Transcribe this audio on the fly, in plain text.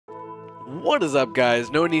What is up, guys?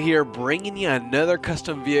 Noni here, bringing you another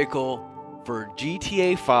custom vehicle for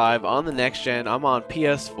GTA 5 on the next gen. I'm on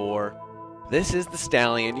PS4. This is the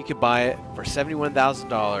Stallion. You could buy it for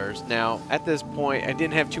 $71,000. Now, at this point, I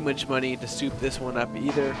didn't have too much money to soup this one up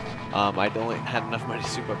either. I only had enough money to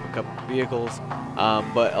soup up a couple of vehicles.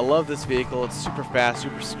 But I love this vehicle. It's super fast,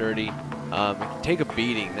 super sturdy. It can take a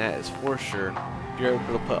beating, that is for sure. If you're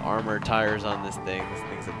able to put armor tires on this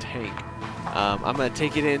thing's a tank. I'm going to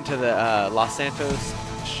take it into the Los Santos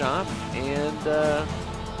shop and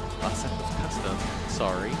Los Santos Custom,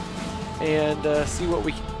 sorry, and see what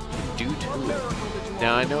we can do to it.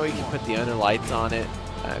 Now I know you can put the under lights on it.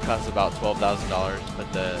 It costs about $12,000 to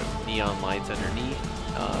put the neon lights underneath.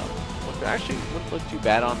 Actually wouldn't look too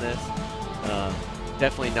bad on this.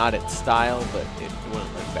 Definitely not its style, but it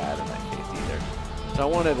wouldn't look bad in that case either. So I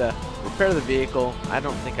wanted to repair the vehicle. I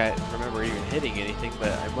don't think I remember even hitting anything,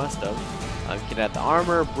 but I must have. You can add the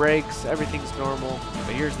armor, brakes, everything's normal.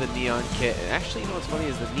 But here's the neon kit. And actually, you know what's funny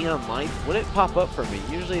is the neon lights wouldn't pop up for me.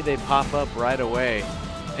 Usually they pop up right away,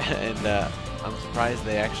 and I'm surprised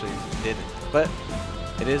they actually didn't. But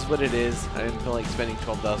it is what it is. I didn't feel like spending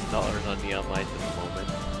 $12,000 on neon lights at the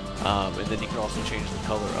moment. And then you can also change the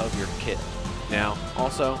color of your kit. Now,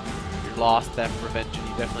 also, your loss, theft prevention,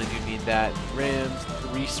 you definitely do need that. Rims,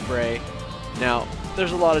 respray. Now,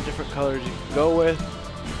 there's a lot of different colors you can go with.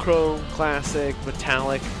 Chrome, classic,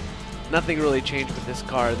 metallic. Nothing really changed with this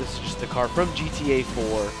car. This is just the car from GTA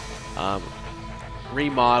 4.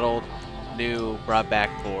 Remodeled, new, brought back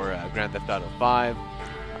for Grand Theft Auto 5.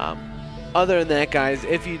 Other than that, guys,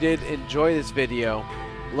 if you did enjoy this video,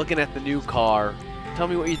 looking at the new car, tell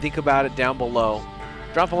me what you think about it down below.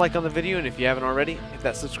 Drop a like on the video, and if you haven't already, hit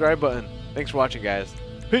that subscribe button. Thanks for watching, guys.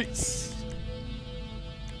 Peace!